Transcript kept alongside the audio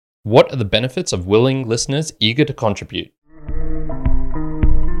What are the benefits of willing listeners eager to contribute?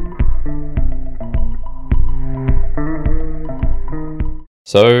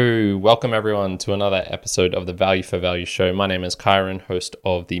 So, welcome everyone to another episode of the Value for Value show. My name is Kyron, host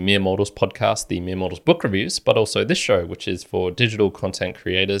of the Mere Mortals podcast, the Mere Mortals book reviews, but also this show, which is for digital content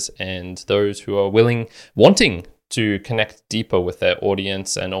creators and those who are wanting to connect deeper with their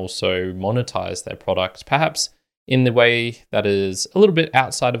audience and also monetize their products, perhaps in the way that is a little bit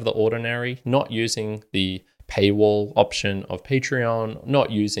outside of the ordinary, not using the paywall option of Patreon,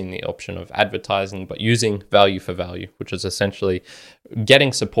 not using the option of advertising, but using value for value, which is essentially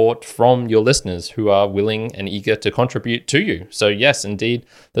getting support from your listeners who are willing and eager to contribute to you. So yes, indeed,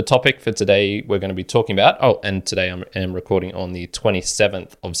 the topic for today we're going to be talking about, and today I am recording on the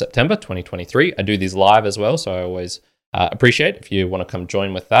 27th of September, 2023. I do these live as well, so I always appreciate if you want to come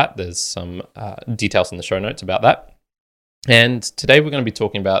join with that. There's some details in the show notes about that. And today we're going to be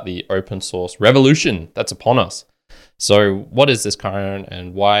talking about the open source revolution that's upon us. So what is this, Kyron,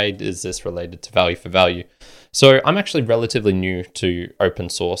 and why is this related to value for value? So I'm actually relatively new to open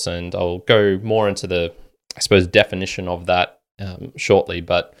source, and I'll go more into the, definition of that shortly.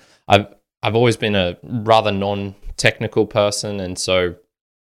 But I've always been a rather non-technical person, and so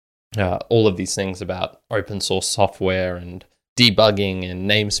all of these things about open source software and debugging and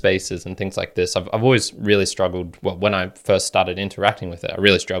namespaces and things like this, I've always really struggled. Well, when I first started interacting with it, I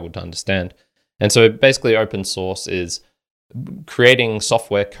really struggled to understand. And so basically open source is creating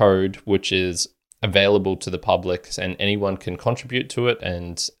software code which is available to the public and anyone can contribute to it,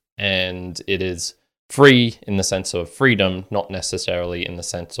 and it is free in the sense of freedom, not necessarily in the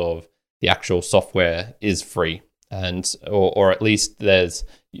sense of the actual software is free. And or at least it's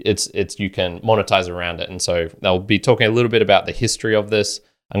you can monetize around it. And so they'll be talking a little bit about the history of this.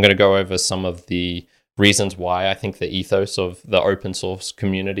 I'm going to go over some of the reasons why I think the ethos of the open source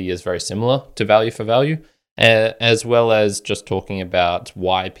community is very similar to value for value, as well as just talking about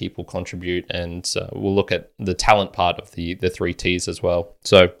why people contribute. And we'll look at the talent part of the three T's as well.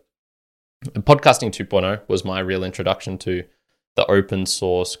 So Podcasting 2.0 was my real introduction to the open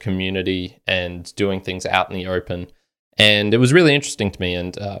source community and doing things out in the open. And it was really interesting to me.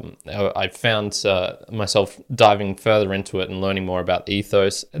 And I found myself diving further into it and learning more about the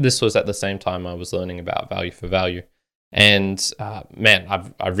ethos. This was at the same time I was learning about value for value. And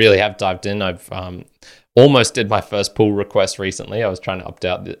I really have dived in. I've almost did my first pull request recently. I was trying to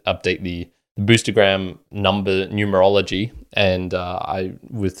update the Boostergram number numerology, and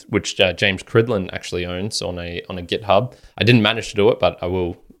which James Cridland actually owns on a GitHub. I didn't manage to do it, but I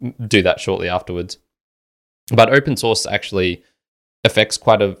will do that shortly afterwards. But open source actually affects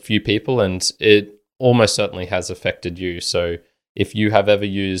quite a few people, and it almost certainly has affected you. So if you have ever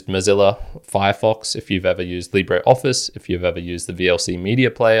used Mozilla Firefox, if you've ever used LibreOffice, if you've ever used the VLC media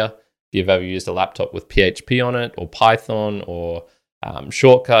player, if you've ever used a laptop with PHP on it, or Python, or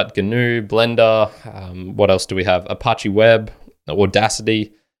Shortcut, GNU, Blender, what else do we have? Apache Web,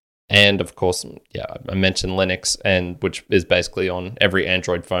 Audacity, and of course, I mentioned Linux, and which is basically on every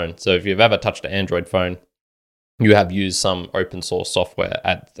Android phone. So if you've ever touched an Android phone, you have used some open source software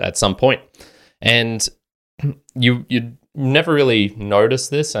at some point. And you never really notice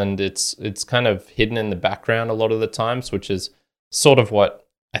this, and it's kind of hidden in the background a lot of the times, which is sort of what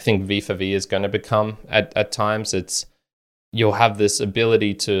I think V for V is going to become at times. You'll have this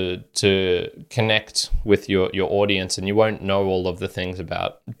ability to connect with your audience, and you won't know all of the things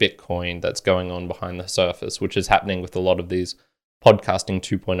about Bitcoin that's going on behind the surface, which is happening with a lot of these Podcasting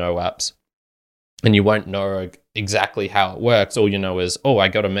 2.0 apps. And you won't know exactly how it works. All you know is, I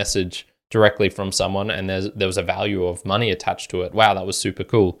got a message directly from someone and there was a value of money attached to it. Wow, that was super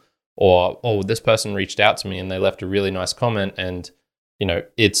cool. Or, this person reached out to me and they left a really nice comment, and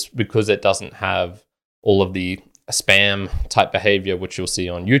it's because it doesn't have all of the spam type behavior which you'll see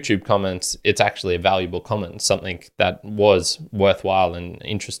on YouTube comments. It's actually a valuable comment, something that was worthwhile and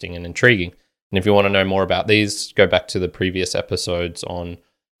interesting and intriguing. And if you want to know more about these, go back to the previous episodes on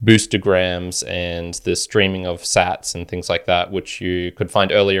boostergrams and the streaming of sats and things like that, which you could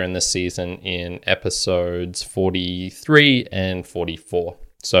find earlier in this season in episodes 43 and 44.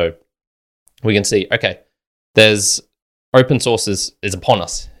 So we can see, there's open source is upon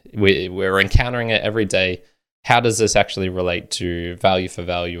us. We're encountering it every day. How does this actually relate to value for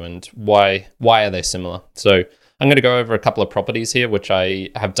value, and why are they similar? So I'm going to go over a couple of properties here, which I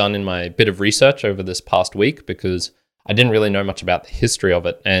have done in my bit of research over this past week, because I didn't really know much about the history of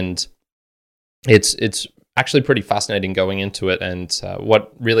it. And it's actually pretty fascinating going into it. And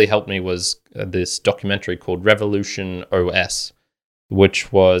what really helped me was this documentary called Revolution OS,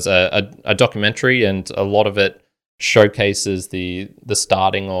 which was a documentary, and a lot of it showcases the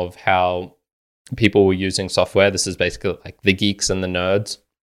starting of how people were using software. This is basically like the geeks and the nerds.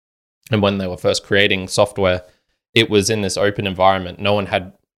 And when they were first creating software, it was in this open environment. No one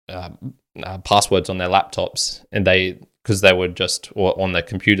had passwords on their laptops, and because they were just, or on their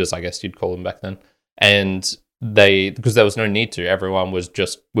computers, I guess you'd call them back then. And because there was no need to, everyone would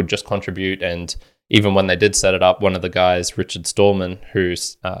just contribute. And even when they did set it up, one of the guys, Richard Stallman,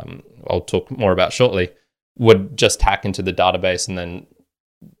 who's I'll talk more about shortly, would just hack into the database and then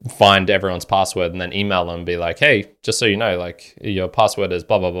find everyone's password and then email them and be like, hey, just so you know, like, your password is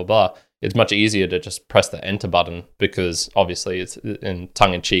blah, blah, blah, blah. It's much easier to just press the enter button, because obviously it's in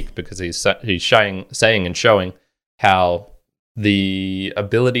tongue in cheek, because he's saying and showing how the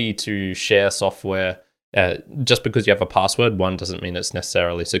ability to share software, just because you have a password, one, doesn't mean it's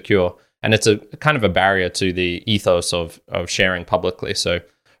necessarily secure. And it's a kind of a barrier to the ethos of sharing publicly. So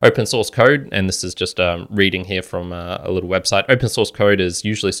open source code, and this is just reading here from a little website. Open source code is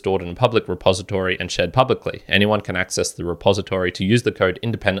usually stored in a public repository and shared publicly. Anyone can access the repository to use the code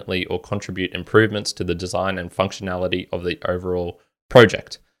independently or contribute improvements to the design and functionality of the overall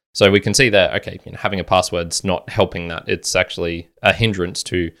project. So we can see that, okay, having a password's not helping that. It's actually a hindrance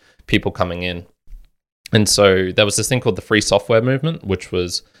to people coming in. And so there was this thing called the free software movement, which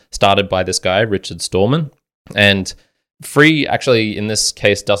was started by this guy, Richard Stallman. And free actually in this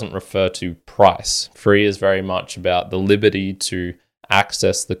case doesn't refer to price. Free is very much about the liberty to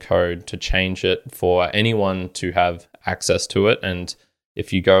access the code, to change it, for anyone to have access to it. And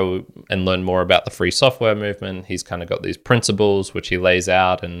if you go and learn more about the free software movement, he's kind of got these principles which he lays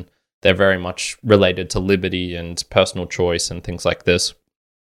out, and they're very much related to liberty and personal choice and things like this.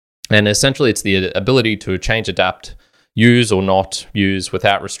 And essentially it's the ability to change, adapt, use or not use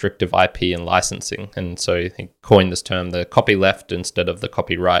without restrictive IP and licensing. And so he coined this term, the copyleft instead of the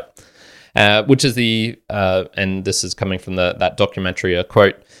copyright, which is and this is coming from that documentary, a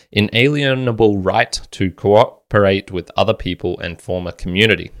quote, inalienable right to cooperate with other people and form a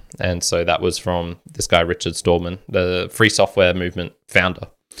community. And so that was from this guy, Richard Stallman, the free software movement founder.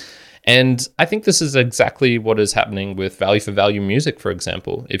 And I think this is exactly what is happening with value for value music, for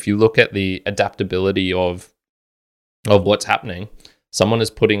example. If you look at the adaptability of what's happening, someone is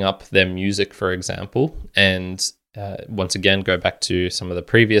putting up their music, for example, and once again, go back to some of the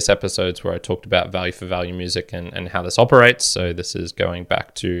previous episodes where I talked about value for value music and how this operates. So this is going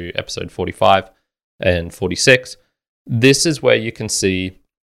back to episode 45 and 46. This is where you can see,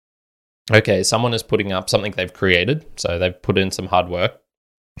 okay, someone is putting up something they've created. So they've put in some hard work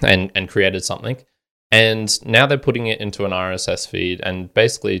and created something. And now they're putting it into an RSS feed and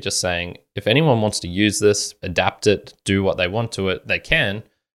basically just saying, if anyone wants to use this, adapt it, do what they want to it, they can.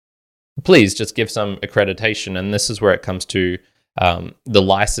 Please just give some accreditation. And this is where it comes to the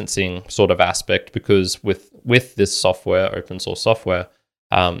licensing sort of aspect, because with this software, open source software,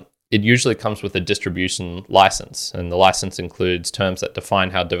 it usually comes with a distribution license. And the license includes terms that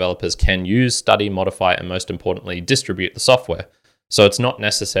define how developers can use, study, modify, and most importantly, distribute the software. So it's not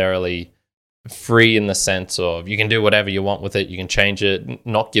necessarily free in the sense of you can do whatever you want with it, you can change it,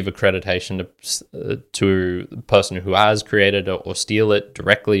 not give accreditation to the person who has created it or steal it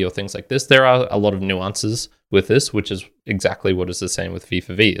directly or things like this. There are a lot of nuances with this, which is exactly what is the same with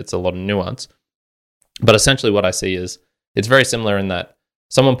V4V. It's a lot of nuance. But essentially what I see is it's very similar in that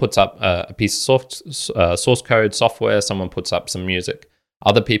someone puts up a piece of source code, software, someone puts up some music.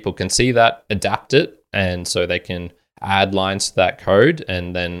 Other people can see that, adapt it, and so they can add lines to that code,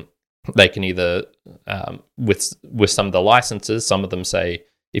 and then they can either, with some of the licenses, some of them say,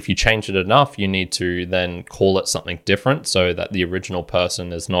 if you change it enough, you need to then call it something different so that the original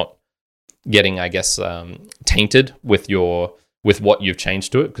person is not getting, I guess, tainted with what you've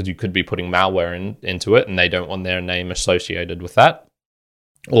changed to it, because you could be putting malware into it and they don't want their name associated with that.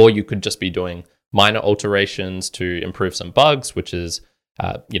 Or you could just be doing minor alterations to improve some bugs, which is,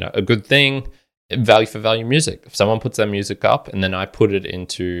 a good thing. Value for value music. If someone puts their music up and then I put it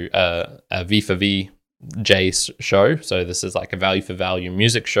into a V4V show, so this is like a value for value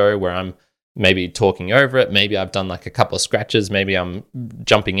music show where I'm maybe talking over it, maybe I've done like a couple of scratches, maybe I'm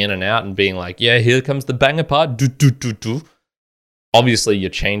jumping in and out and being like, yeah, here comes the banger part, do, do, do, do. Obviously, you're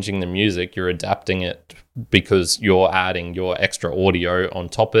changing the music, you're adapting it because you're adding your extra audio on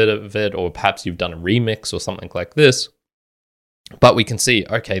top of it, or perhaps you've done a remix or something like this. But we can see,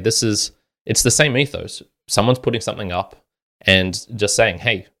 okay, it's the same ethos. Someone's putting something up and just saying,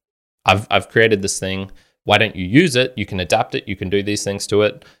 hey, I've created this thing. Why don't you use it? You can adapt it. You can do these things to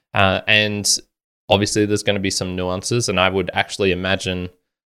it. And obviously there's going to be some nuances. And I would actually imagine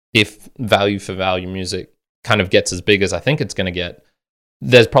if value for value music kind of gets as big as I think it's going to get,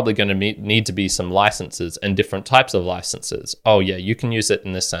 there's probably going to need to be some licenses and different types of licenses. Oh yeah, you can use it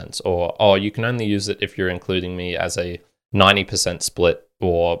in this sense, or oh, you can only use it if you're including me as a 90% split,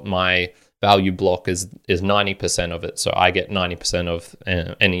 or my value block is 90% of it, so I get 90% of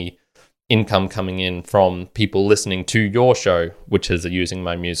any income coming in from people listening to your show, which is using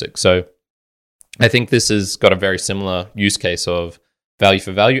my music. So I think this has got a very similar use case of value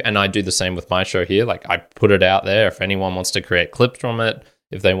for value. And I do the same with my show here. Like, I put it out there. If anyone wants to create clips from it,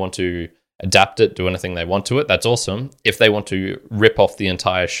 if they want to adapt it, do anything they want to it, that's awesome. If they want to rip off the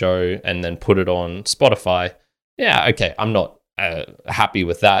entire show and then put it on Spotify, yeah, okay, I'm not happy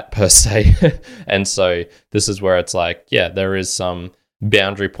with that per se. And so this is where it's like, yeah, there is some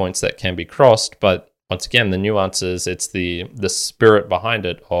boundary points that can be crossed. But once again, the nuance is it's the spirit behind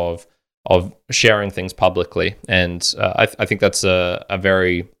it of sharing things publicly. And I think that's a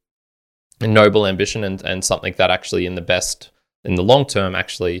very noble ambition, and something that actually in the long term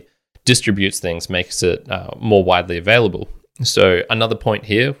actually distributes things, makes it more widely available. So another point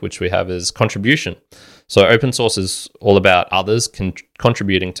here, which we have, is contribution. So open source is all about others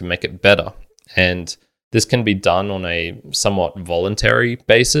contributing to make it better. And this can be done on a somewhat voluntary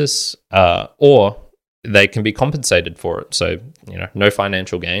basis, or they can be compensated for it. So, no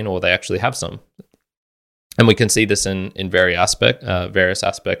financial gain, or they actually have some. And we can see this in various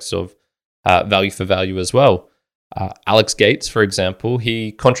aspects of value for value as well. Alex Gates, for example,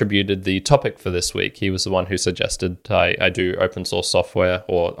 he contributed the topic for this week. He was the one who suggested I do open source software,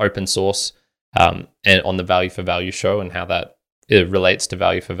 or open source, and on the Value for Value show, and how that it relates to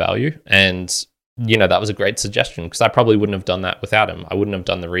value for value. And, that was a great suggestion, because I probably wouldn't have done that without him. I wouldn't have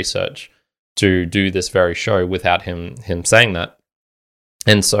done the research to do this very show without him saying that.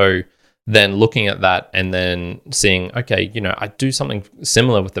 And so then looking at that and then seeing, okay, I do something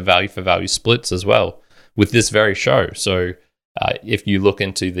similar with the value for value splits as well with this very show. So if you look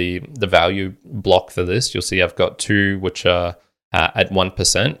into the value block for this, you'll see I've got two which are at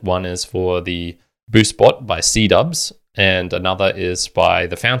 1%. One is for the BoostBot by C-Dubs, and another is by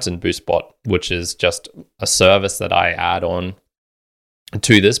the Fountain BoostBot, which is just a service that I add on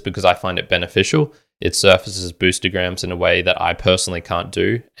to this because I find it beneficial. It surfaces boostograms in a way that I personally can't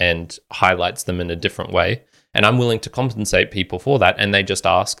do, and highlights them in a different way. And I'm willing to compensate people for that, and they just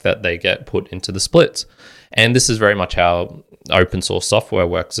ask that they get put into the splits. And this is very much how open source software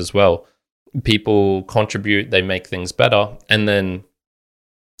works as well. People contribute, they make things better, and then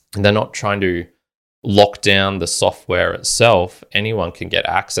they're not trying to lock down the software itself. Anyone can get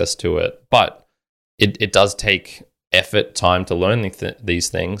access to it, but it does take effort, time to learn these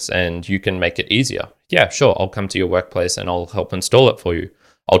things, and you can make it easier. Yeah, sure, I'll come to your workplace and I'll help install it for you.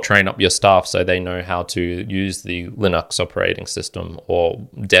 I'll train up your staff so they know how to use the Linux operating system, or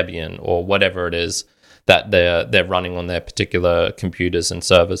Debian, or whatever it is that they're running on their particular computers and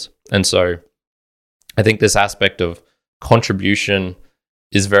servers. And so I think this aspect of contribution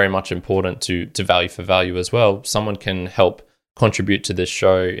is very much important to value for value as well. Someone can help contribute to this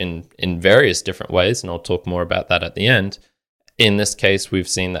show in various different ways, and I'll talk more about that at the end. In this case, we've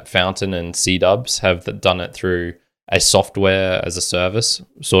seen that Fountain and C-Dubs have done it through a software as a service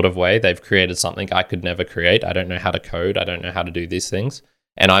sort of way. They've created something I could never create. I don't know how to code. I don't know how to do these things,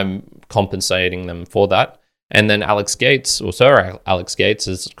 and I'm compensating them for that. And then Alex Gates, or Sir Alex Gates,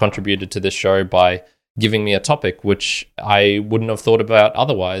 has contributed to this show by giving me a topic which I wouldn't have thought about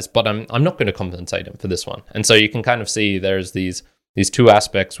otherwise, but I'm not going to compensate him for this one. And so you can kind of see there's these two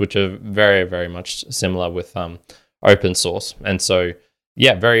aspects which are very, very much similar with open source. And so,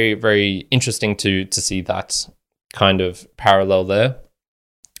 yeah, very, very interesting to see that kind of parallel there.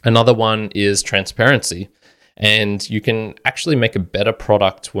 Another one is transparency. And you can actually make a better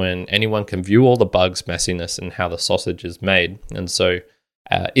product when anyone can view all the bugs, messiness, and how the sausage is made. And so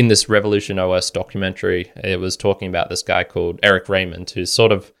in this Revolution OS documentary, it was talking about this guy called Eric Raymond, who's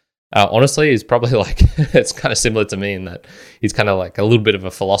sort of, honestly, he's probably like, it's kind of similar to me in that he's kind of like a little bit of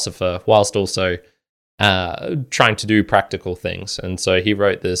a philosopher whilst also trying to do practical things. And so he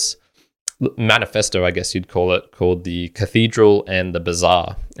wrote this manifesto, I guess you'd call it, called The Cathedral and the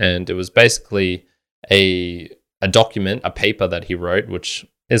Bazaar. And it was basically a document, a paper that he wrote, which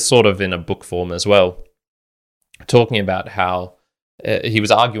is sort of in a book form as well, talking about how he was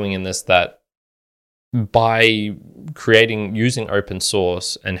arguing in this that by using open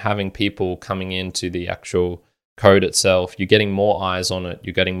source and having people coming into the actual code itself, you're getting more eyes on it,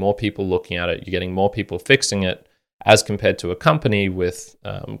 you're getting more people looking at it, you're getting more people fixing it, as compared to a company with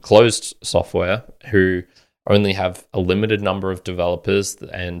closed software who only have a limited number of developers,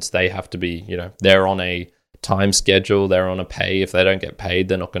 and they have to be, they're on a time schedule, they're on a pay. If they don't get paid,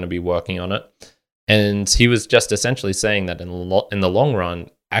 they're not going to be working on it. And he was just essentially saying that in the long run,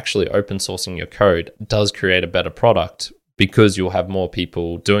 actually open sourcing your code does create a better product because you'll have more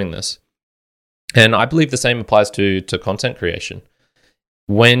people doing this. And I believe the same applies to content creation.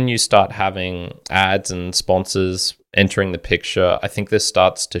 When you start having ads and sponsors entering the picture, I think this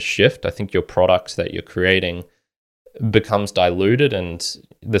starts to shift. I think your product that you're creating becomes diluted, and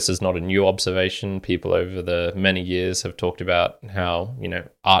this is not a new observation. People over the many years have talked about how,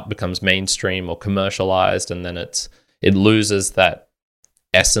 art becomes mainstream or commercialized, and then it loses that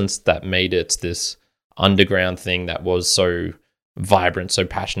essence that made it this underground thing that was so vibrant, so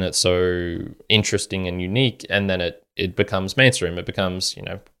passionate, so interesting and unique, and then it becomes mainstream. It becomes,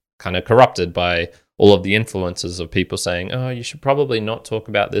 kind of corrupted by all of the influences of people saying, oh, you should probably not talk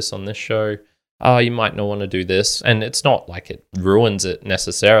about this on this show. Oh, you might not want to do this. And it's not like it ruins it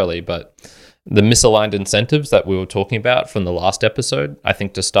necessarily, but the misaligned incentives that we were talking about from the last episode, I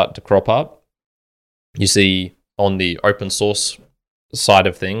think, to start to crop up. You see on the open source side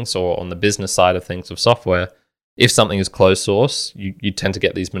of things, or on the business side of things of software, if something is closed source, you tend to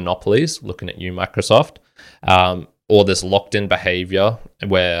get these monopolies, looking at you, Microsoft, or this locked-in behavior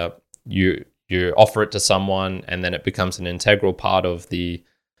where you offer it to someone and then it becomes an integral part of the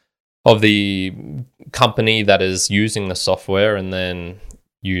company that is using the software, and then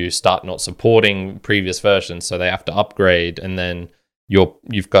you start not supporting previous versions, so they have to upgrade, and then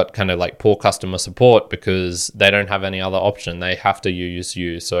you've got kind of like poor customer support because they don't have any other option. They have to use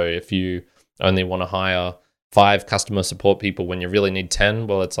you. So if you only want to hire 5 customer support people when you really need 10,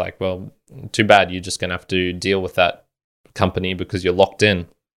 well, it's like, well, too bad. You're just going to have to deal with that company because you're locked in.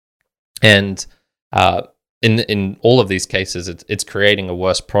 And in all of these cases, it's creating a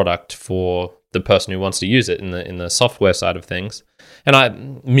worse product for the person who wants to use it in the software side of things.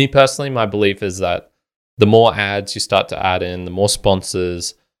 And me personally, my belief is that the more ads you start to add in, the more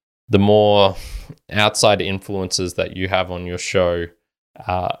sponsors, the more outside influences that you have on your show,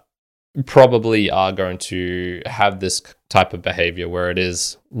 probably are going to have this type of behavior where it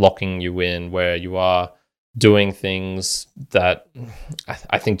is locking you in, where you are doing things that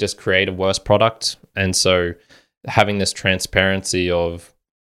I think just create a worse product. And so having this transparency of,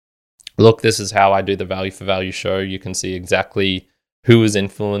 look, this is how I do the value for value show. You can see exactly who is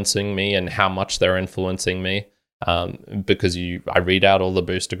influencing me and how much they're influencing me, because I read out all the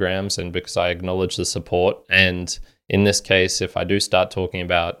boostergrams and because I acknowledge the support. And in this case, if I do start talking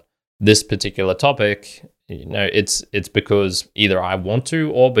about this particular topic, it's because either I want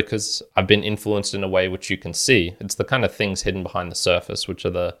to or because I've been influenced in a way which you can see. It's the kind of things hidden behind the surface, which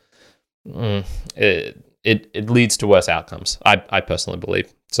are it leads to worse outcomes, I personally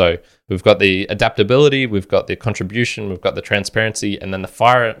believe. So we've got the adaptability, we've got the contribution, we've got the transparency, and then the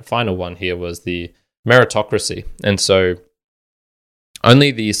final one here was the meritocracy. And so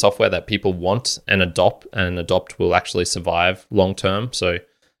only the software that people want and adopt will actually survive long term. So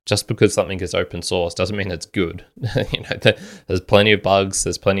just because something is open source doesn't mean it's good. There's plenty of bugs,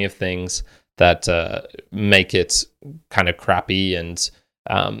 there's plenty of things that make it kind of crappy, and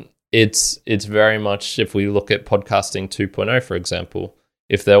it's very much, if we look at podcasting 2.0, for example,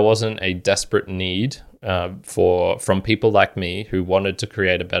 if there wasn't a desperate need from people like me who wanted to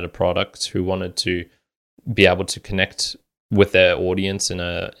create a better product, who wanted to be able to connect with their audience in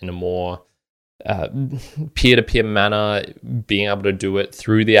a more peer-to-peer manner, being able to do it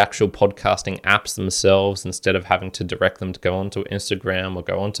through the actual podcasting apps themselves instead of having to direct them to go onto Instagram or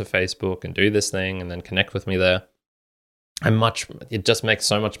go onto Facebook and do this thing and then connect with me there. It just makes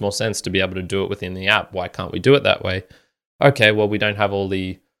so much more sense to be able to do it within the app. Why can't we do it that way? Okay, well, we don't have all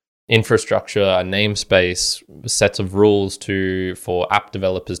the infrastructure, a namespace, sets of rules for app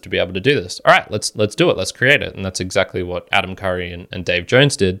developers to be able to do this. All right, let's do it. Let's create it. And that's exactly what Adam Curry and Dave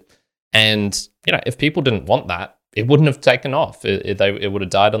Jones did. And if people didn't want that, it wouldn't have taken off. It would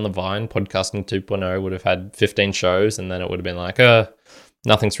have died on the vine. Podcasting 2.0 would have had 15 shows, and then it would have been like,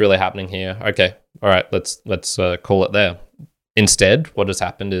 nothing's really happening here. Okay, all right, let's call it there. Instead, what has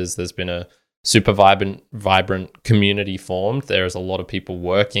happened is there's been a super vibrant community formed. There's a lot of people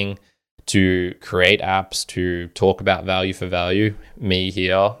working to create apps, to talk about value for value. Me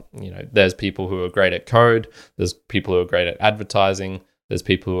here, there's people who are great at code. There's people who are great at advertising. There's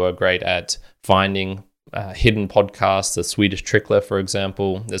people who are great at finding hidden podcasts, the Swedish Trickler, for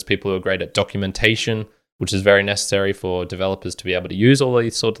example. There's people who are great at documentation, which is very necessary for developers to be able to use all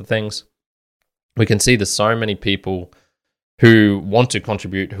these sorts of things. We can see there's so many people who want to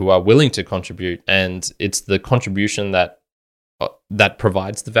contribute, who are willing to contribute, and it's the contribution that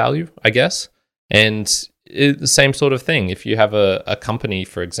provides the value, I guess. And the same sort of thing. If you have a company,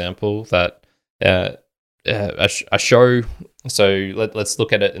 for example, that a show. So let's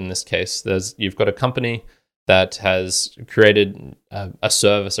look at it in this case. You've got a company that has created a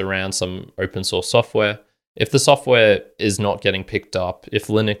service around some open source software. If the software is not getting picked up, if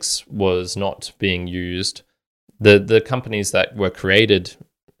Linux was not being used, the companies that were created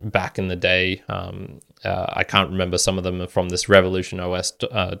back in the day, I can't remember, some of them are from this Revolution OS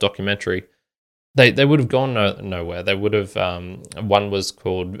documentary, they would have gone nowhere. They would have, one was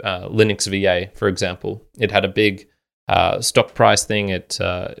called Linux VA, for example. It had a big stock price thing. It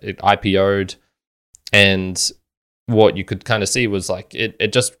IPO'd, and what you could kind of see was like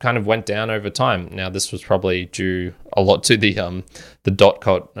it just kind of went down over time. Now, this was probably due a lot to the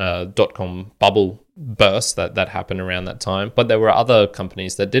dot-com bubble burst that happened around that time. But there were other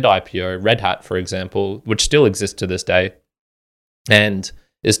companies that did IPO, Red Hat, for example, which still exists to this day and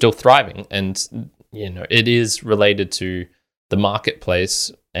is still thriving. And, it is related to the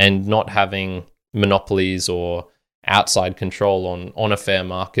marketplace and not having monopolies or outside control on a fair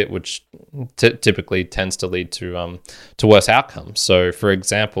market, which typically tends to lead to worse outcomes. So, for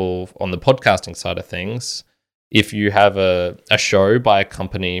example, on the podcasting side of things, if you have a show by a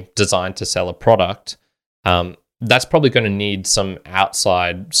company designed to sell a product, that's probably going to need some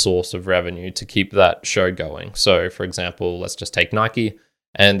outside source of revenue to keep that show going. So, for example, let's just take Nike,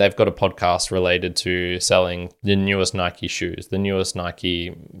 and they've got a podcast related to selling the newest Nike shoes, the newest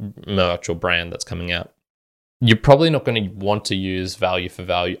Nike merch or brand that's coming out. You're probably not going to want to use value for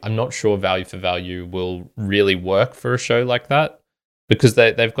value. I'm not sure value for value will really work for a show like that, because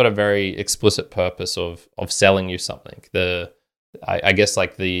they've got a very explicit purpose of selling you something. I guess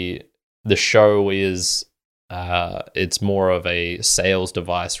like the show is it's more of a sales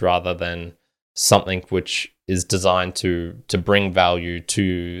device rather than something which is designed to bring value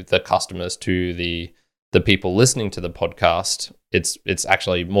to the customers, to the people listening to the podcast. It's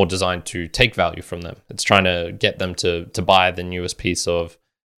actually more designed to take value from them. It's trying to get them to buy the newest piece of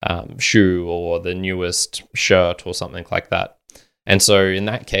shoe or the newest shirt or something like that. And so in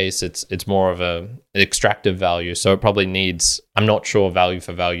that case, it's more of an extractive value. So it probably needs, I'm not sure value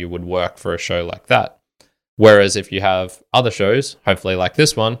for value would work for a show like that. Whereas if you have other shows, hopefully like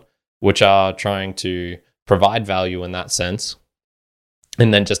this one, which are trying to provide value in that sense,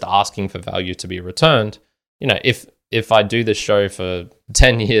 and then just asking for value to be returned, if I do this show for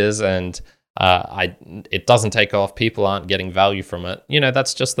 10 years and it doesn't take off, people aren't getting value from it,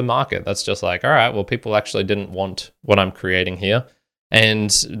 that's just the market. That's just like, all right, well, people actually didn't want what I'm creating here, and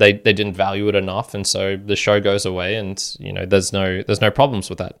they didn't value it enough, and so the show goes away, and there's no problems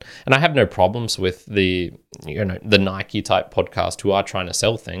with that. And I have no problems with the Nike type podcast who are trying to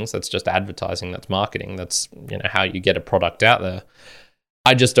sell things. That's just advertising, that's marketing, that's how you get a product out there.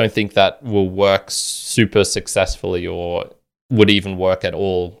 I just don't think that will work super successfully or would even work at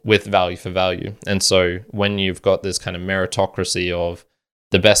all with value for value. And so when you've got this kind of meritocracy of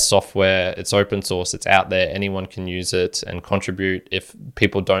the best software, it's open source, it's out there, anyone can use it and contribute. If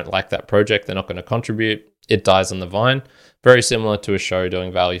people don't like that project, they're not going to contribute. It dies on the vine. Very similar to a show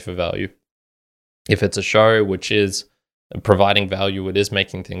doing value for value. If it's a show which is providing value, it is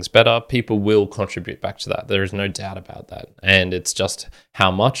making things better, people will contribute back to that. There is no doubt about that. And it's just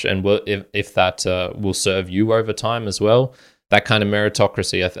how much, and if that will serve you over time as well. That kind of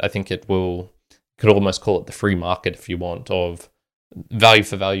meritocracy, I think could almost call it the free market if you want, of value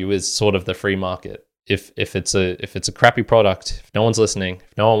for value is sort of the free market. If it's a crappy product, if no one's listening,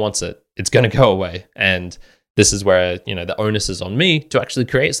 if no one wants it, it's going to go away. And this is where the onus is on me to actually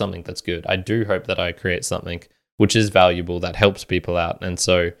create something that's good. I do hope that I create something which is valuable, that helps people out. And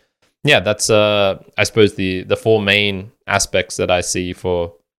so, yeah, that's I suppose the four main aspects that I see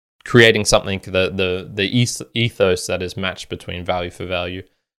for creating something, the ethos that is matched between value for value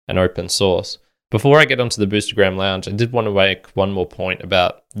and open source. Before I get onto the Boostergram Lounge, I did want to make one more point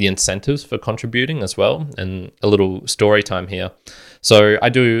about the incentives for contributing as well, and a little story time here. So I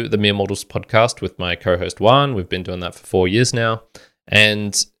do the Mere Models podcast with my co-host Juan. We've been doing that for 4 years now,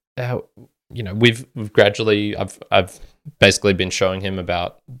 and we've gradually, I've basically been showing him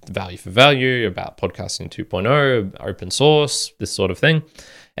about value for value, about podcasting 2.0, open source, this sort of thing.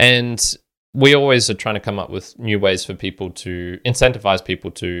 And we always are trying to come up with new ways for people to incentivize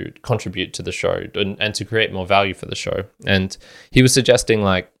people to contribute to the show and to create more value for the show. And he was suggesting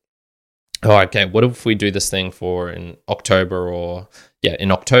what if we do this thing in October,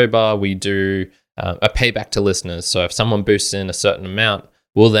 in October we do a payback to listeners. So if someone boosts in a certain amount,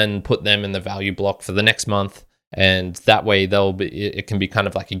 we'll then put them in the value block for the next month. And that way it can be kind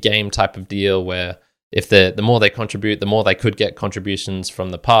of like a game type of deal where if the more they contribute, the more they could get contributions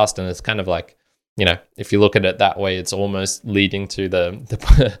from the past. And it's kind of like, if you look at it that way, it's almost leading to the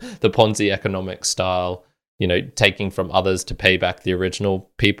Ponzi economic style taking from others to pay back the original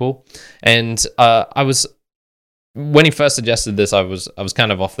people. And when he first suggested this, I was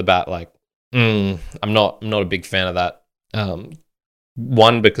kind of off the bat like, I'm not a big fan of that.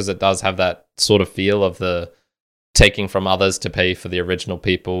 One, because it does have that sort of feel of the taking from others to pay for the original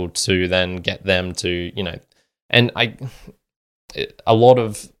people to then get them to, and a lot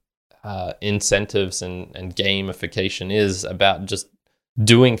of incentives and gamification is about just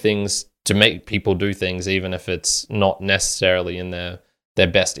doing things to make people do things, even if it's not necessarily in their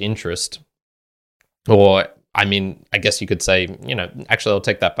best interest. Or, I mean, I guess you could say, actually, I'll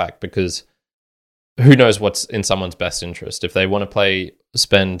take that back, because who knows what's in someone's best interest. If they want to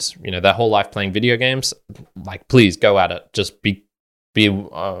spend their whole life playing video games, like, please go at it. Just be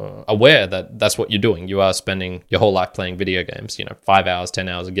aware that that's what you're doing. You are spending your whole life playing video games, 5 hours, 10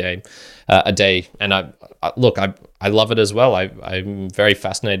 hours a day. And I love it as well. I'm very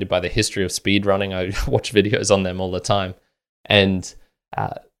fascinated by the history of speedrunning. I watch videos on them all the time. And,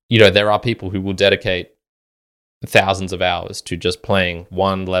 there are people who will dedicate thousands of hours to just playing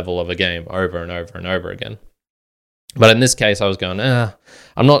one level of a game over and over and over again. But in this case, I was going,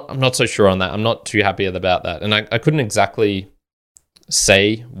 I'm not so sure on that. I'm not too happy about that. And I couldn't exactly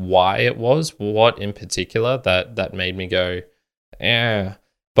say why it was, what in particular that made me go,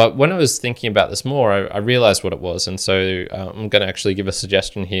 But when I was thinking about this more, I realized what it was. And so I'm going to actually give a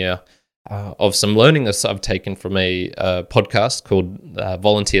suggestion here of some learning that I've taken from a podcast called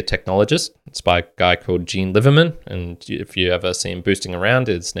Volunteer Technologist. It's by a guy called Gene Liverman. And if you ever see him boosting around,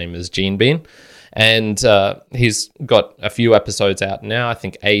 his name is Gene Bean. And he's got a few episodes out now, I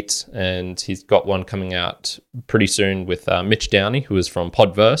think 8. And he's got one coming out pretty soon with Mitch Downey, who is from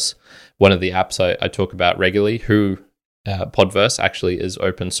Podverse, one of the apps I talk about regularly, who Podverse actually is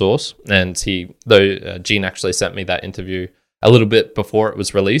open source. And Gene actually sent me that interview a little bit before it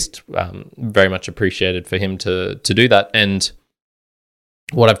was released. Very much appreciated for him to do that. And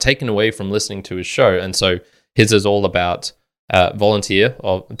what I've taken away from listening to his show, and so his is all about volunteer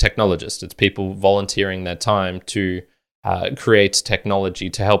or technologist. It's people volunteering their time to create technology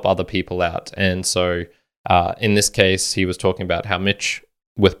to help other people out. And so in this case, he was talking about how Mitch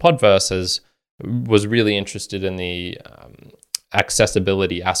with Podverse was really interested in the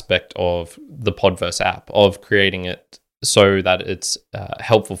accessibility aspect of the Podverse app, of creating it so that it's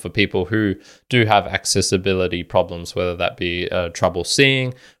helpful for people who do have accessibility problems, whether that be trouble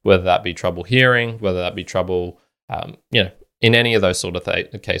seeing, whether that be trouble hearing, whether that be trouble, in any of those sort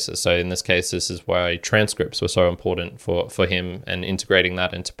of cases. So in this case, this is why transcripts were so important for him and integrating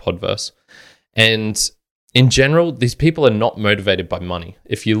that into Podverse. And in general, these people are not motivated by money.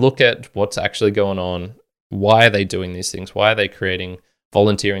 If you look at what's actually going on, why are they doing these things? Why are they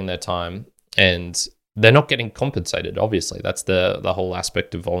volunteering their time? And they're not getting compensated, obviously. That's the whole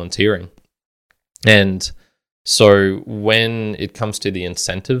aspect of volunteering. And so when it comes to the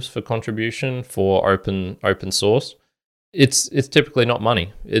incentives for contribution for open source, it's typically not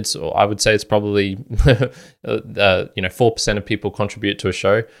money. I would say it's probably 4% of people contribute to a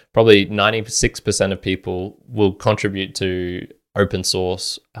show. Probably 96% of people will contribute to open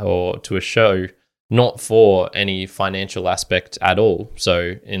source or to a show, not for any financial aspect at all.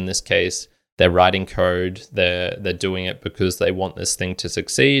 So in this case, they're writing code. They're doing it because they want this thing to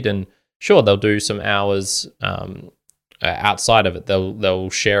succeed. And sure, they'll do some hours outside of it. They'll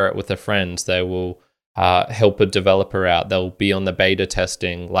share it with their friends. They will help a developer out. They'll be on the beta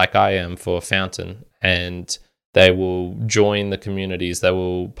testing like I am for Fountain, and they will join the communities. They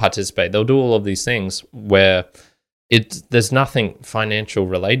will participate. They'll do all of these things where there's nothing financial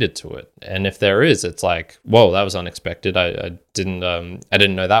related to it. And if there is, it's like, whoa, that was unexpected. I didn't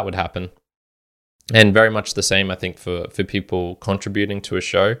know that would happen. And very much the same, I think, for people contributing to a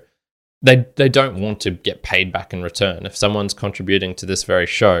show. They don't want to get paid back in return. If someone's contributing to this very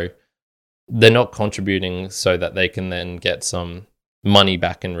show, they're not contributing so that they can then get some money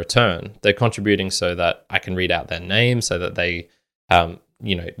back in return. They're contributing so that I can read out their name, so that they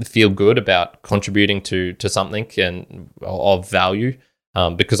feel good about contributing to something and of value,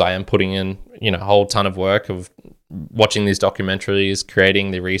 because I am putting in a whole ton of work of watching these documentaries,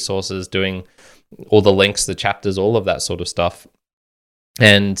 creating the resources, doing all the links, the chapters, all of that sort of stuff.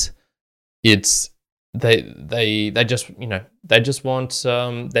 And it's they just want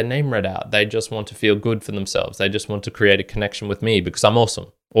their name read out. They just want to feel good for themselves. They just want to create a connection with me because I'm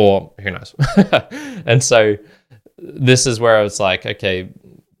awesome, or who knows. And so this is where I was like, okay,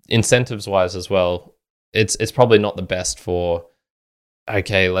 incentives wise as well, it's probably not the best for,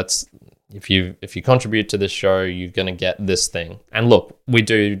 okay, if you contribute to this show, you're going to get this thing. And look, we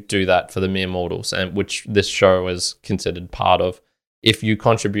do that for the Mere Mortals, and which this show is considered part of. If you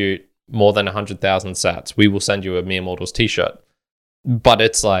contribute more than 100,000 sats, we will send you a Mere Mortals t-shirt. But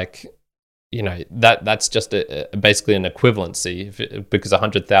it's like, that's just basically an equivalency, because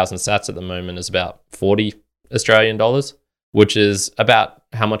 100,000 sats at the moment is about 40 Australian dollars, which is about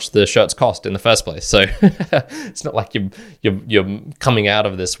how much the shirts cost in the first place. So it's not like you're coming out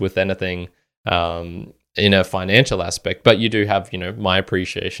of this with anything in a financial aspect, but you do have, my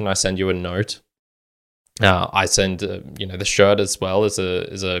appreciation. I send you a note. I send, the shirt as well as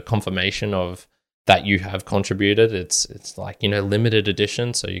a confirmation of that you have contributed. It's like, limited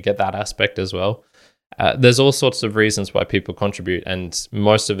edition, so you get that aspect as well. There's all sorts of reasons why people contribute, and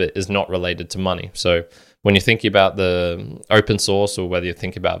most of it is not related to money. So when you're thinking about the open source, or whether you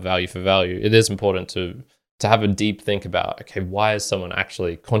think about value for value, it is important to have a deep think about, okay, why is someone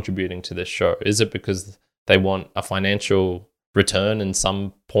actually contributing to this show? Is it because they want a financial return in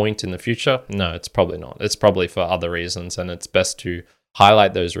some point in the future? No, it's probably not. It's probably for other reasons, and it's best to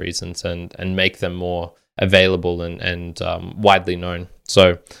highlight those reasons and make them more available and widely known.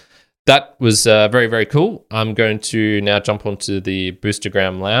 So that was very, very cool. I'm going to now jump onto the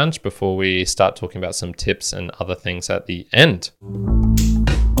Boostergram Lounge before we start talking about some tips and other things at the end.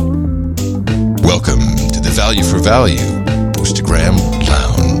 Welcome to the Value for Value Boostergram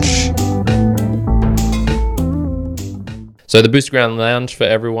Lounge. So the Boostergram Lounge, for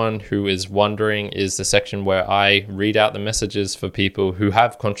everyone who is wondering, is the section where I read out the messages for people who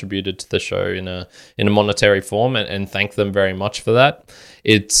have contributed to the show in a monetary form, and thank them very much for that.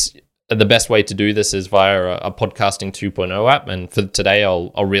 It's the best way to do this is via a Podcasting 2.0 app. And for today, I'll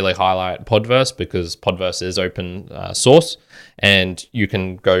really highlight Podverse, because Podverse is open source, and you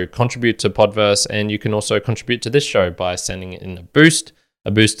can go contribute to Podverse, and you can also contribute to this show by sending in a boost. A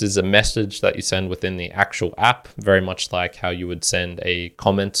boost is a message that you send within the actual app, very much like how you would send a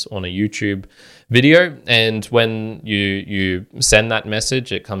comment on a YouTube video. And when you send that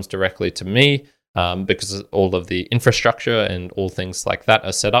message, it comes directly to me, because all of the infrastructure and all things like that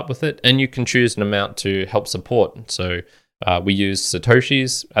are set up with it. And you can choose an amount to help support. So we use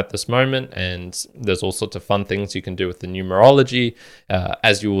Satoshis at this moment, and there's all sorts of fun things you can do with the numerology,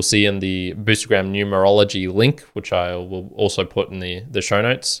 as you will see in the Boostergram numerology link, which I will also put in the show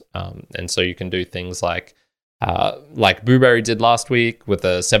notes. And so you can do things like Booberry did last week with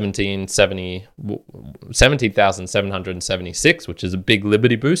a 17,776, which is a big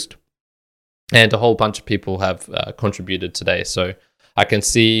Liberty boost. And a whole bunch of people have contributed today. So I can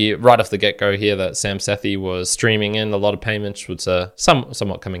see right off the get-go here that Sam Sethi was streaming in a lot of payments, which are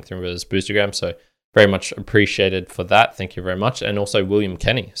somewhat coming through as Boostergram. So very much appreciated for that. Thank you very much. And also William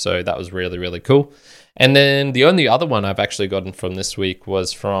Kenny. So that was really, really cool. And then the only other one I've actually gotten from this week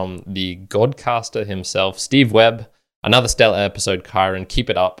was from the Godcaster himself, Steve Webb. Another stellar episode, Kyron. Keep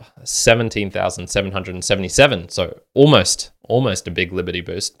it up. 17,777. So almost a big Liberty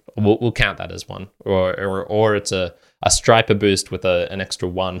boost. We'll count that as one. Or it's a striper boost with an extra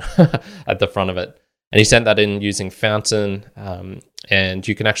one at the front of it. And he sent that in using Fountain. And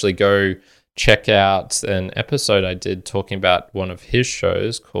you can actually go check out an episode I did talking about one of his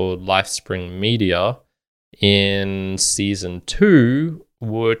shows called Lifespring Media in season 2,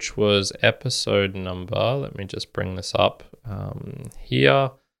 which was episode number, let me just bring this up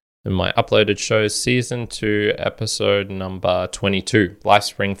here in my uploaded shows, season 2, episode number 22,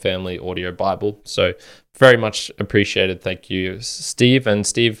 Lifespring Family Audio Bible. So very much appreciated. Thank you, Steve. And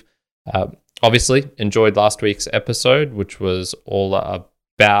Steve obviously enjoyed last week's episode, which was all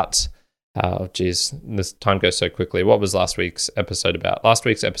about, this time goes so quickly. What was last week's episode about? Last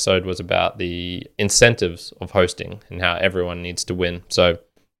week's episode was about the incentives of hosting and how everyone needs to win. So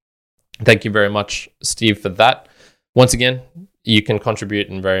thank you very much, Steve, for that. Once again, you can contribute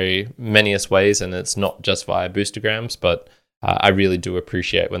in very many ways, and it's not just via Boostergrams, but I really do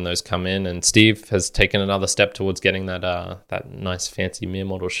appreciate when those come in. And Steve has taken another step towards getting that nice fancy Mere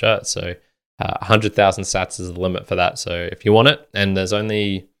Mortal shirt. So 100,000 sats is the limit for that. So if you want it, and there's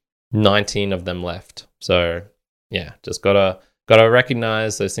only 19 of them left. So yeah, just gotta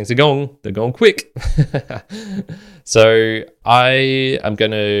recognize those things they're going quick. So I am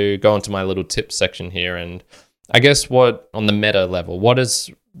going to go into my little tips section here, and I guess what on the meta level, what is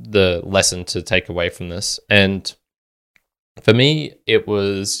the lesson to take away from this? And for me,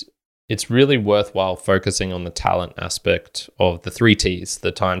 it's really worthwhile focusing on the talent aspect of the 3 T's,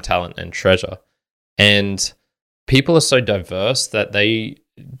 the time, talent, and treasure. And people are so diverse that they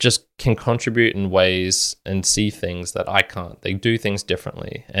just can contribute in ways and see things that I can't. They do things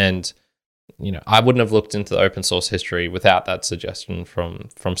differently. And, I wouldn't have looked into the open source history without that suggestion from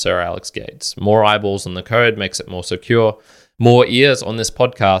Sir Alex Gates. More eyeballs on the code makes it more secure. more ears on this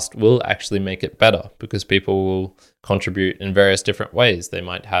podcast will actually make it better, because people will contribute in various different ways. They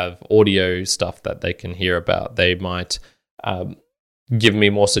might have audio stuff that they can hear about. They might give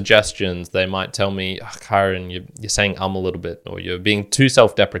me more suggestions. They might tell me, Kyron, you're saying a little bit, or you're being too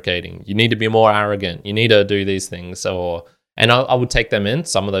self-deprecating. You need to be more arrogant. You need to do these things. And I would take them in.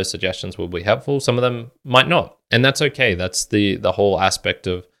 Some of those suggestions will be helpful. Some of them might not. And that's okay. That's the whole aspect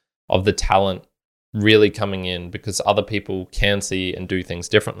of the talent really coming in, because other people can see and do things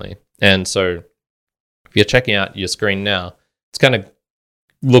differently. And so if you're checking out your screen now, it's going to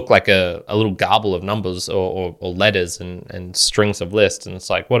look like a little garble of numbers or letters and strings of lists. And it's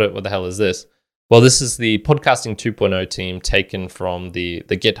like, what the hell is this? Well, this is the Podcasting 2.0 team taken from the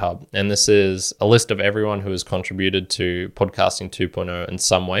GitHub. And this is a list of everyone who has contributed to Podcasting 2.0 in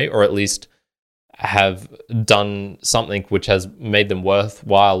some way, or at least have done something which has made them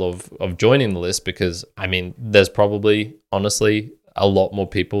worthwhile of joining the list. Because, I mean, there's probably, honestly, a lot more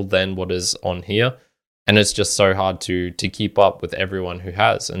people than what is on here. And it's just so hard to keep up with everyone who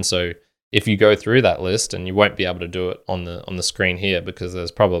has. And so if you go through that list, and you won't be able to do it on the screen here, because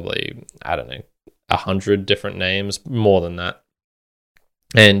there's probably, 100 different names, more than that.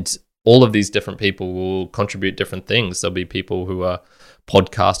 And all of these different people will contribute different things. There'll be people who are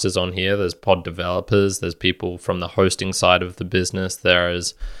podcasters on here. There's pod developers. There's people from the hosting side of the business. There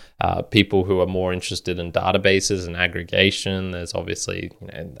is people who are more interested in databases and aggregation. There's obviously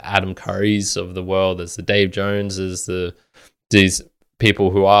Adam Curry's of the world. There's the Dave Joneses. These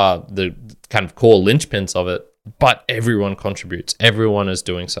people who are the kind of core linchpins of it. But everyone contributes. Everyone is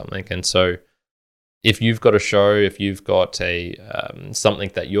doing something. And so if you've got a show, if you've got a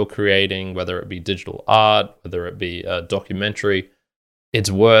something that you're creating, whether it be digital art, whether it be a documentary, it's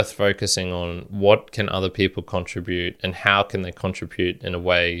worth focusing on what can other people contribute and how can they contribute in a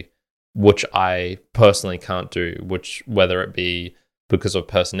way which I personally can't do, whether it be because of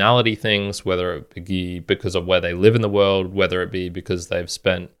personality things, whether it be because of where they live in the world, whether it be because they've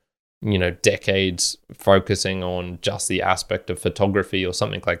spent decades focusing on just the aspect of photography or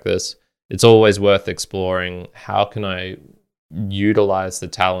something like this. It's always worth exploring, how can I utilize the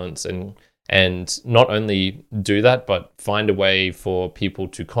talents and not only do that, but find a way for people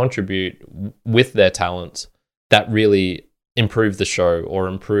to contribute with their talents that really improve the show or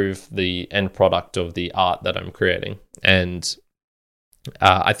improve the end product of the art that I'm creating. And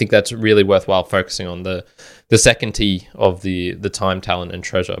I think that's really worthwhile focusing on the second T of the time, talent, and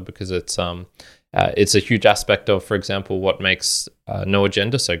treasure, because it's a huge aspect of, for example, what makes No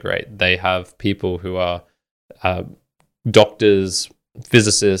Agenda so great. They have people who are doctors,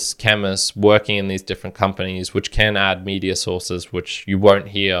 physicists, chemists working in these different companies, which can add media sources which you won't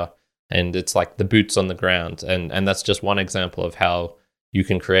hear. And it's like the boots on the ground. And that's just one example of how you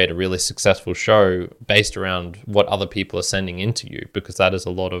can create a really successful show based around what other people are sending into you, because that is a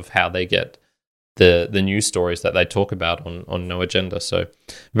lot of how they get the news stories that they talk about on No Agenda. So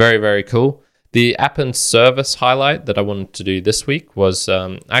very, very cool. The app and service highlight that I wanted to do this week was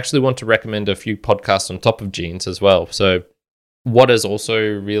I actually want to recommend a few podcasts on top of Genes as well. So what has also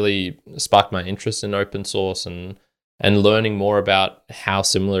really sparked my interest in open source and learning more about how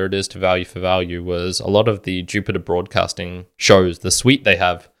similar it is to Value for Value was a lot of the Jupiter Broadcasting shows, the suite they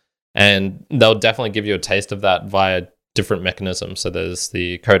have. And they'll definitely give you a taste of that via different mechanisms. So there's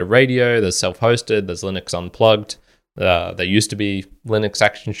the Coda Radio, there's self-hosted, there's Linux Unplugged. There used to be Linux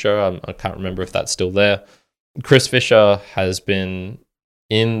Action Show. I can't remember if that's still there. Chris Fisher has been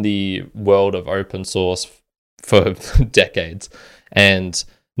in the world of open source for decades. And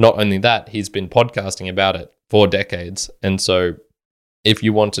not only that, he's been podcasting about it for decades. And so if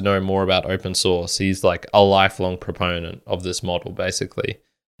you want to know more about open source, he's like a lifelong proponent of this model, basically.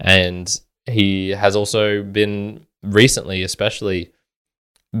 And he has also been recently, especially,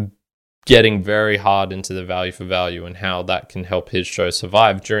 getting very hard into the Value for Value and how that can help his show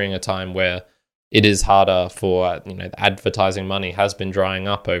survive during a time where it is harder for, the advertising money has been drying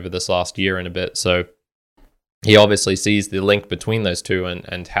up over this last year and a bit. So he obviously sees the link between those two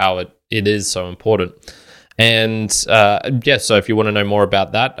and how it is so important. And so if you want to know more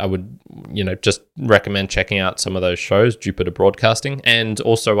about that, I would, just recommend checking out some of those shows, Jupiter Broadcasting. And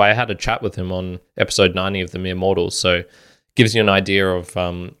also I had a chat with him on episode 90 of The Mere Mortals. So it gives you an idea of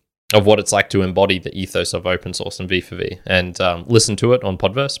what it's like to embody the ethos of open source and V4V. And listen to it on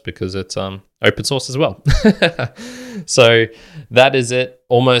Podverse because it's open source as well. So that is it.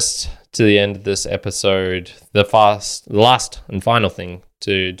 Almost to the end of this episode. The last and final thing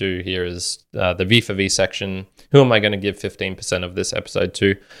to do here is the V4V section. Who am I going to give 15% of this episode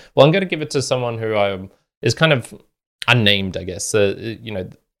to? Well, I'm going to give it to someone who is kind of unnamed, I guess.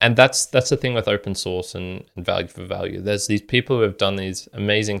 that's the thing with open source and value for value. There's these people who have done these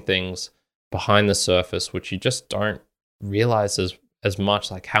amazing things behind the surface, which you just don't realize as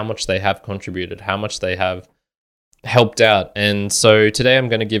much, like how much they have contributed, how much they have helped out. And so today I'm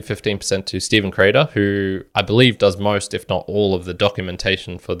going to give 15% to Stephen Crater, who I believe does most, if not all, of the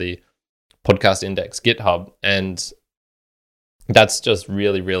documentation for the Podcast Index GitHub. And that's just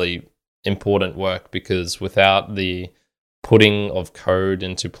really, really important work, because without the putting of code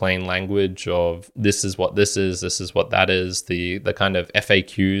into plain language of this is what this is what that is, the kind of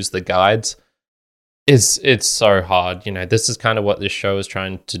FAQs, the guides, it's so hard. This is kind of what this show is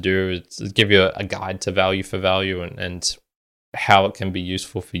trying to do, is give you a guide to value for value and how it can be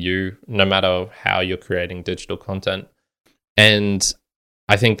useful for you, no matter how you're creating digital content. And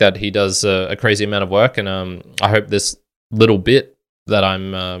I think that he does a crazy amount of work, and I hope this little bit that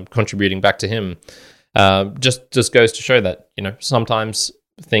I'm contributing back to him just goes to show that, sometimes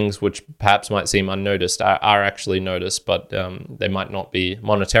things which perhaps might seem unnoticed are actually noticed, but they might not be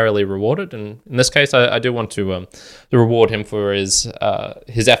monetarily rewarded. And in this case, I do want to reward him for his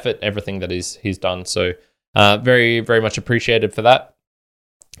effort, everything that he's done. So very, very much appreciated for that.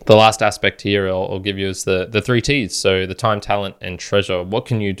 The last aspect here I'll give you is the 3 T's. So the time, talent, and treasure. What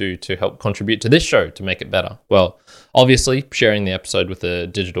can you do to help contribute to this show to make it better? Well, obviously sharing the episode with a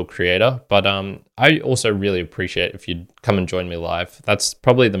digital creator, but I also really appreciate if you'd come and join me live. That's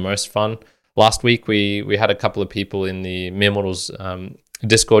probably the most fun. Last week we had a couple of people in the Mere Models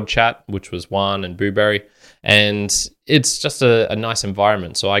Discord chat, which was Juan and Booberry, and it's just a nice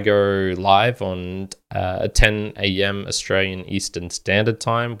environment. So I go live on 10 a.m. Australian Eastern Standard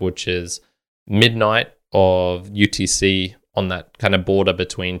Time, which is midnight of UTC, on that kind of border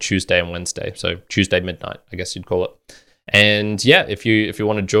between Tuesday and Wednesday. So Tuesday midnight, I guess you'd call it. And yeah, if you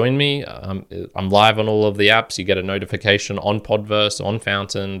want to join me, I'm live on all of the apps. You get a notification on Podverse, on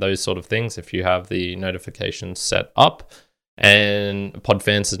Fountain, those sort of things, if you have the notifications set up. And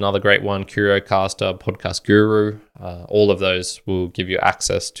Podfans is another great one, CurioCaster, Podcast Guru. All of those will give you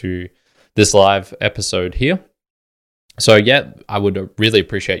access to this live episode here. So yeah, I would really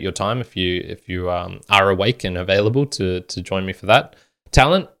appreciate your time if you are awake and available to join me for that.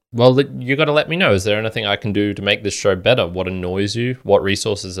 Talent, well, you got to let me know. Is there anything I can do to make this show better? What annoys you? What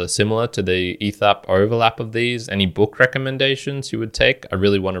resources are similar to the ETHAP overlap of these? Any book recommendations you would take? I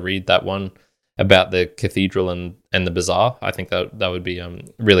really want to read that one about the cathedral and the bazaar. I think that would be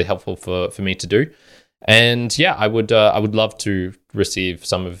really helpful for me to do. And yeah, I would love to receive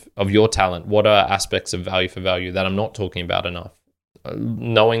some of your talent. What are aspects of value for value that I'm not talking about enough?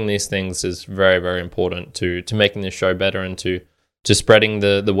 Knowing these things is very, very important to making this show better and to spreading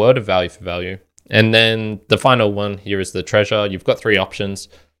the word of value for value. And then the final one here is the treasure. You've got 3 options.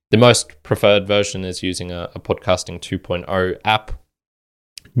 The most preferred version is using a Podcasting 2.0 app.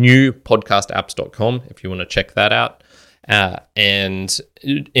 newpodcastapps.com if you want to check that out. And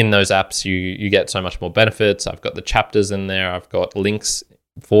in those apps, you get so much more benefits. I've got the chapters in there. I've got links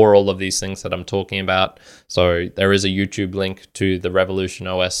for all of these things that I'm talking about. So there is a YouTube link to the Revolution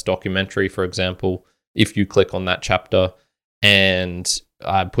OS documentary, for example, if you click on that chapter. And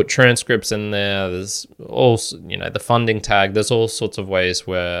I put transcripts in there. There's also, the funding tag. There's all sorts of ways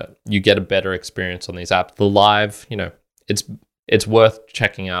where you get a better experience on these apps. The live, it's worth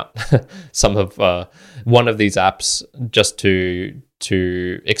checking out some of one of these apps just to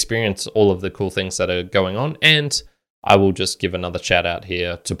experience all of the cool things that are going on. And I will just give another shout out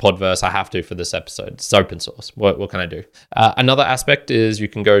here to Podverse. I have to for this episode. It's open source. What can I do? Another aspect is you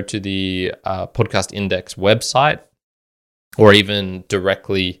can go to the Podcast Index website, or even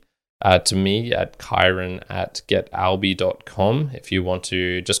directly to me at Kyron@getalby.com if you want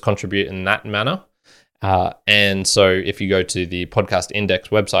to just contribute in that manner. And so if you go to the Podcast Index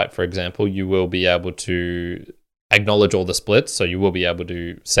website, for example, you will be able to acknowledge all the splits. So you will be able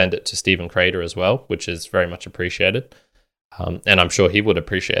to send it to Stephen Crater as well, which is very much appreciated. And I'm sure he would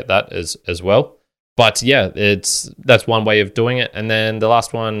appreciate that as well. But yeah, that's one way of doing it. And then the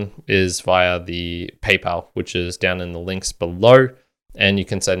last one is via the PayPal, which is down in the links below. And you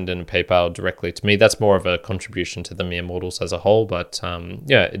can send in a PayPal directly to me. That's more of a contribution to the Mere Mortals as a whole. But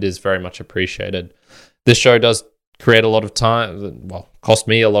yeah, it is very much appreciated. This show does create a lot of time, cost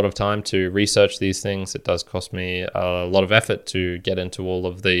me a lot of time to research these things. It does cost me a lot of effort to get into all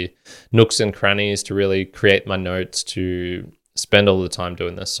of the nooks and crannies, to really create my notes, to spend all the time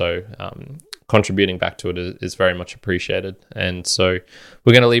doing this. So contributing back to it is very much appreciated. And so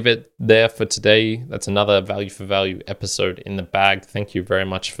we're going to leave it there for today. That's another Value for Value episode in the bag. Thank you very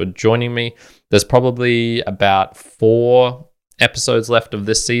much for joining me. There's probably about 4 episodes left of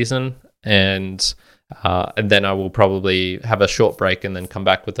this season, and And then I will probably have a short break and then come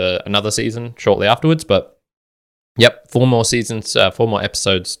back with another season shortly afterwards. But yep, 4 more seasons, 4 more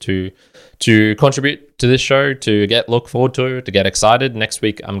episodes to contribute to this show, to look forward to get excited. Next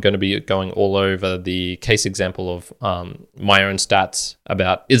week, I'm going to be going all over the case example of my own stats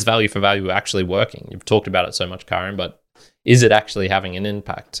about, is value for value actually working? You've talked about it so much, Kyron, but is it actually having an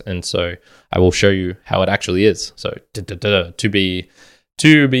impact? And so I will show you how it actually is. So to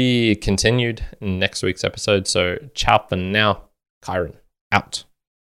be continued in next week's episode. So ciao for now. Kyron out.